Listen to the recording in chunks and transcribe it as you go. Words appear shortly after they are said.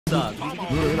sağ.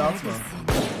 Dur öyle atma.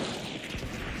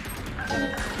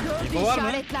 İbo var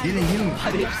mı? Gelin.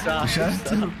 Hadi sağ.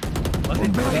 İşaretim.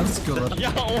 Oğlum beyler sıkıyorlar.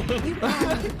 Ya oğlum.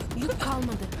 Yük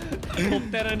kalmadı.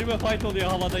 Helikopter anime fight oluyor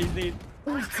havada, izleyin.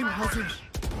 Ultim hazır.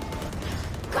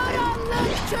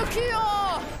 Karanlık çöküyor.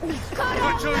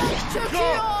 Karanlık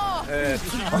çöküyor. Evet.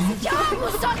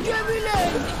 Kabusa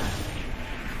gömülün.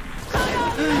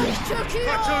 Karanlık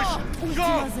çöküyor. Ultim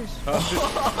hazır.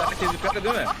 Herkes yukarıda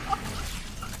değil mi?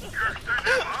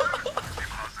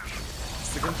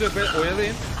 Sıkıntı yok, ben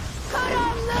oyalayın.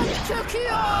 Karanlık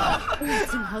çöküyor.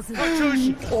 Ultim hazır. Kaçış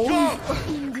yok.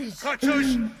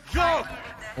 Kaçış yok.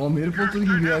 Oğlum Harry Potter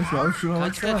gibi ya şu an şuna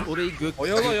baksana. Kaç orayı gök...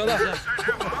 Oyala.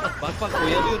 Bak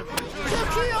oyalıyorum.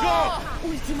 Çöküyor.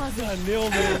 Ultim hazır. Ya ne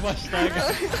oluyor başta?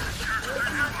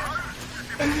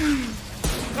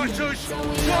 Kaçış yok.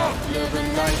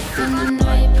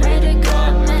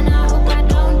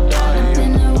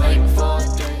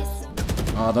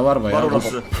 A'da var bayağı. Var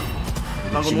orası.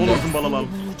 Kanka ne olursun bana lan.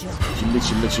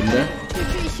 Çimde.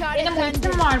 Benim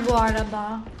ultim var bu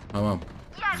arada. Tamam.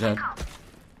 Güzel.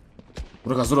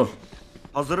 Burak hazır ol.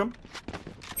 Hazırım.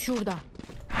 Şurada.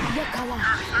 Yakala.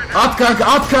 At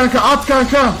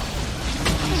kanka.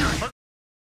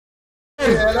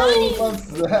 Helal olmaz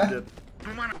size.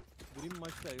 Bugün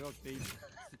maçta yok değil.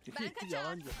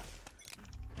 Yalancı.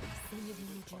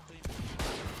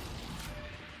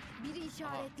 Biri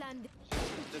işaretlendi.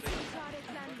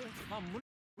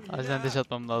 Acilen deş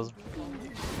atmam lazım.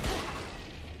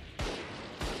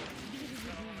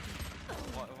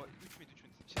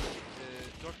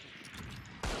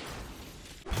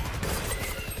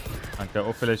 Kanka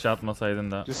o flash'ı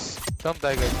atmasaydın da. Tam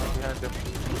da gel. Behind.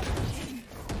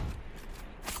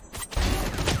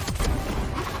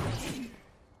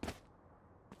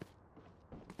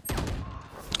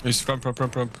 He's ramp.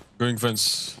 Going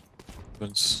vents.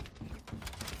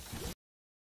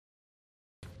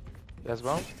 Yes,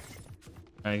 bomb.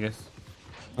 I guess.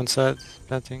 One side,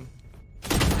 planting.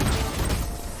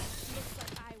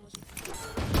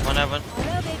 One heaven.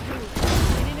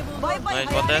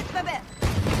 Nice, one dead.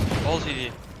 All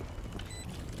CD.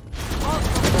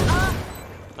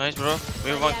 Nice, bro.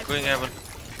 We're one going heaven.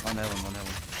 One heaven.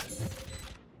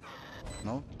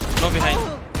 No? No behind.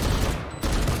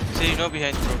 See, no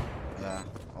behind, bro. Yeah,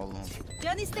 all home.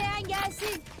 Can isteyen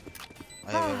gelsin.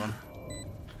 I have one.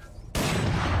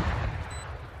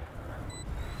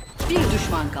 Bir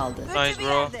düşman kaldı. Nice,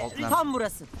 bro. Tam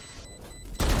burası.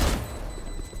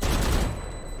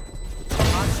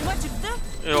 Karşıma çıktı.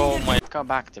 Oh my. Come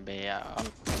back to me, yeah.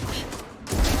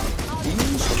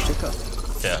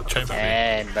 Yeah,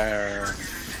 chamber. Amber.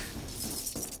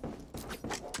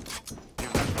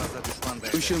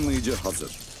 Işınlayıcı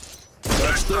hazır.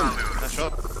 Kaçtım.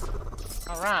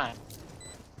 Alright.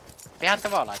 Behind the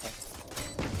wall, I think.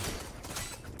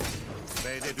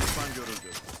 B'de düşman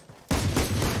görüldü.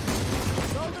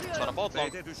 Sonra bot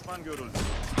long. B'de düşman görüldü.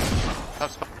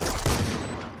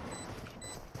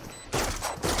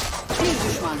 Bir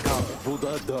düşman kaldı. Bu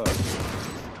da 4.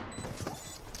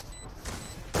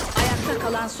 Ayakta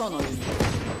kalan son oyuncu.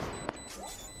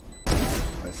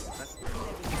 Nice.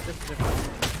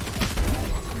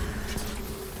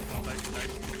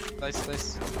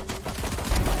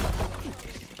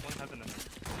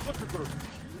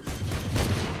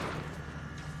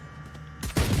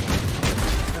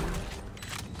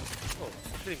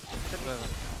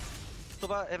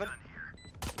 Tuba, Evan.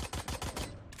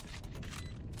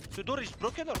 The door is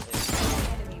broken or?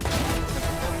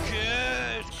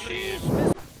 Yes.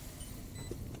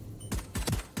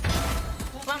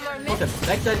 One more mid. Okay,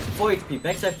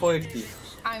 backside 4 HP.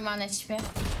 I'm 1 HP.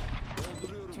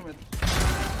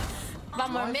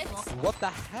 One more mid. What the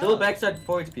hell? Still backside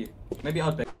 4 HP. Maybe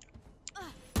out back.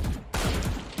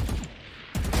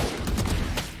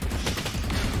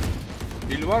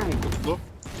 Dil var mı kutlu?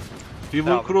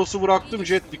 Fever Cross'u bıraktım,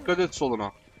 Jet dikkat et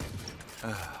soluna.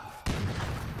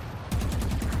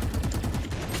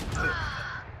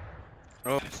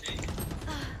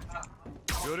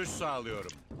 Görüş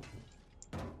sağlıyorum.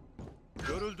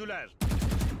 Görüldüler.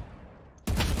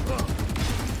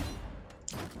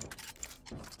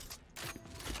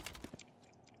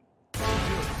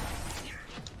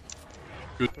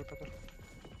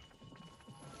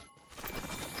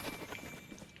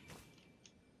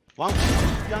 Lan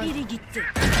Biri gitti.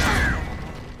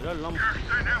 helal lan.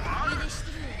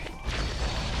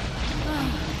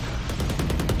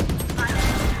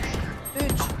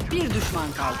 Bir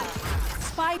düşman kaldı.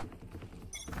 Spike.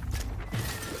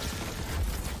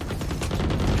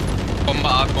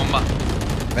 Bomba.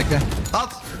 Bekle.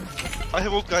 At. I have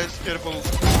ult, guys. Careful.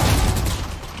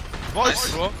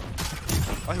 Nice, bro.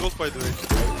 I hold by the way.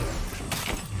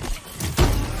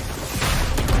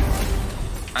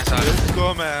 Let's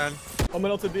go, man. I'm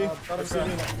an ulti B.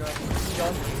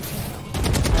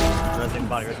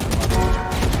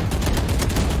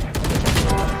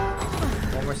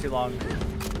 One more C-long.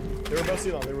 They were both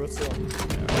C-long,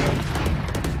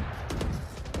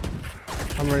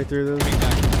 I'm right through this.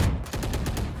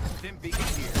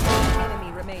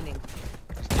 Enemy remaining.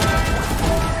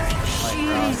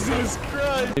 Jesus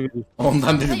Christ.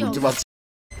 Ondan dedim ulti bas.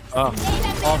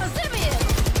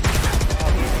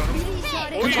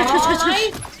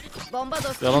 Bomba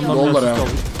dostum. Yalandan Dollar ya.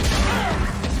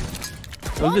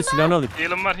 Öldü silahını alayım.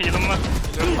 Heal'ım var, heal'ım var.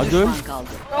 Hadi öl. Düşman kaldı.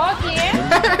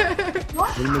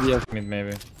 Ölmedi ya. Mid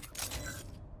maybe.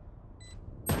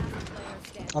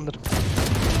 Under.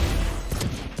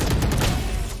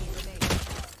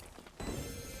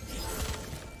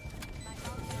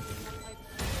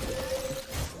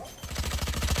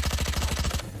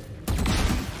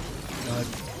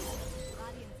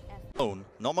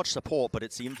 Not much support, but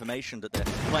it's the information that they're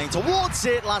playing towards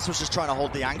it. Laz was just trying to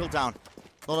hold the angle down.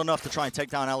 Not enough to try and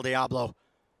take down El Diablo.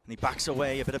 And he backs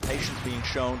away, a bit of patience being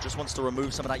shown, just wants to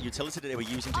remove some of that utility that they were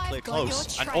using to clear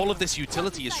close. And all of this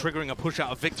utility is triggering a push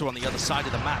out of Victor on the other side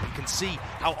of the map. You can see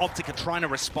how Optic are trying to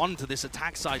respond to this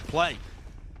attack side play.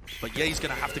 But Ye's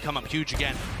going to have to come up huge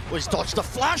again. Well, he's dodged the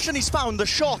flash and he's found the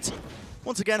shot.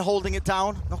 Once again, holding it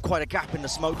down. Not quite a gap in the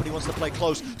smoke, but he wants to play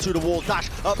close to the wall. Dash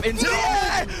up into the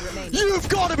air! You've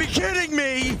got to be kidding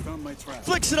me!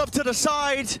 Flicks it up to the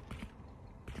side.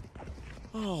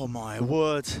 Oh, my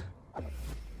word.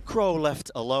 Crow left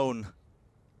alone.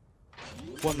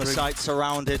 When the site's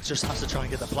surrounded, just has to try and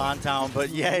get the plan down,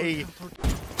 but yay!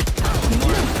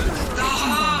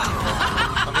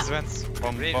 On his vents.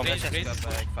 Bomb.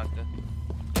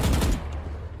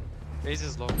 Raze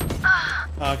is low.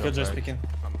 Killjoy speaking.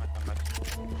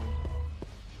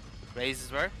 Raze is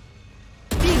where?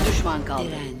 Bir düşman kaldı.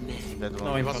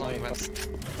 No, he was on vents.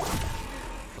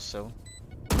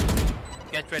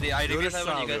 Get ready, I reveal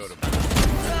heaven, you guys.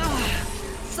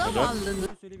 Zavallını.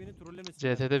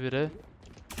 CT'de biri.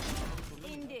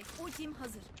 İndi. Ultim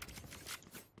hazır.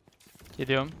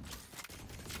 Geliyorum.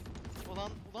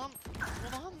 Ulan.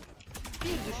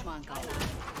 Bir düşman kaldı.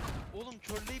 Oğlum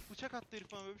körleyip bıçak attı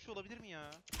herif bana, böyle bir şey olabilir mi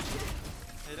ya?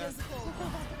 Helal.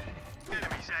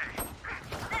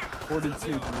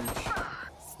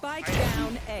 Spike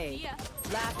down A.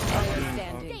 Last player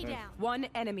standing. One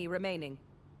enemy remaining.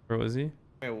 Where was he?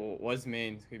 Was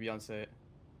main, could be on site.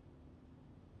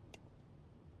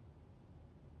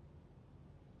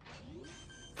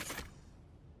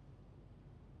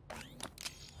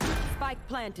 Spike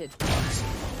planted.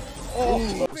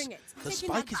 Oh! Bring it. The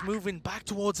spike is moving back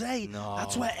towards A. No.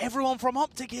 That's where everyone from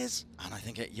Optic is. And I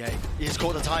think yay. He's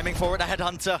caught the timing for it, a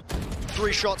headhunter.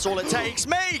 3 shots all it takes.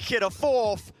 Make it a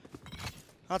 4th.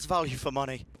 That's value for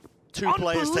money. 2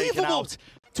 players taken out.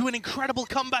 To an incredible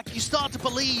comeback, you start to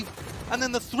believe. And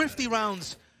then the thrifty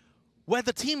rounds, where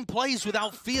the team plays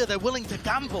without fear, they're willing to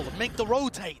gamble and make the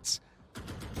rotates.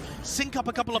 Sync up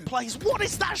a couple of plays. What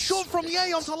is that shot from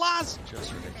Ye onto Laz?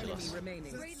 Just ridiculous.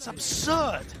 It's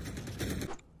absurd.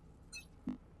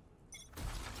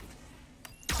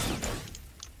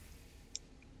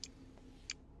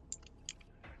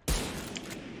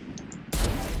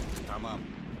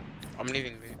 I'm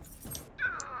leaving, B.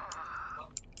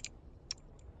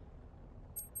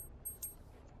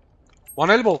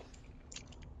 One elbow.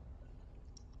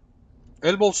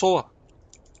 Elbow Sova.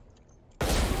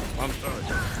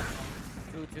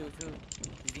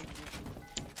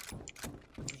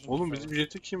 Oğlum bizim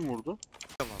jeti kim vurdu?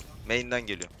 Tamam. Main'den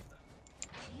geliyor.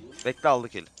 Bekle,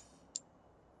 aldık eli.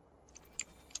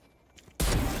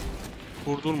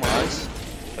 Vurdurma.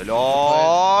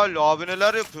 Helal. Abi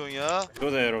neler yapıyorsun ya?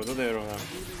 Do the arrow ya.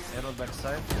 Arrow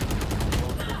backside.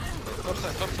 Top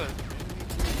side.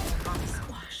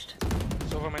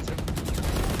 It's over my team.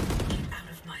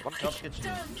 One top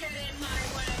kitchen.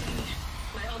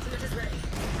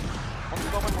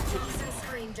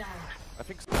 I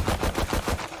think so.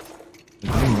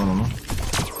 Bilmiyorum lan onu.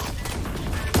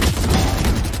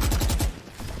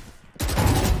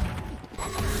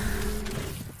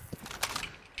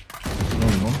 Ne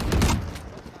oldu lan?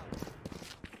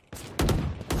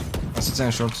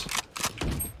 Wtcn short.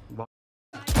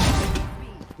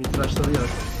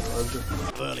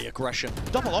 Early aggression.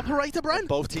 Double operator, Bren.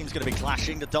 Both teams going to be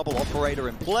clashing. The double operator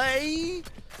in play.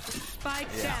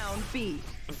 Spike down B.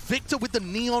 Victor with the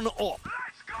neon up.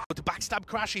 With the backstab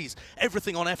crashes.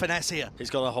 Everything on FNS here. He's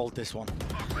got to hold this one.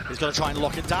 He's got to try and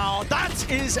lock it down.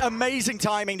 That is amazing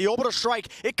timing. The orbital strike,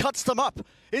 it cuts them up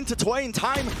into twain.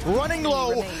 Time running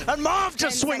low. And Marv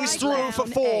just swings through for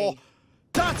 4.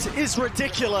 That is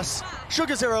ridiculous.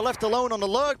 Sugar Zero left alone on the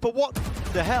lurk, but what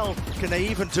the hell can they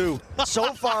even do?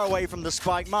 So far away from the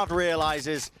spike, Mav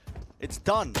realizes it's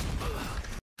done.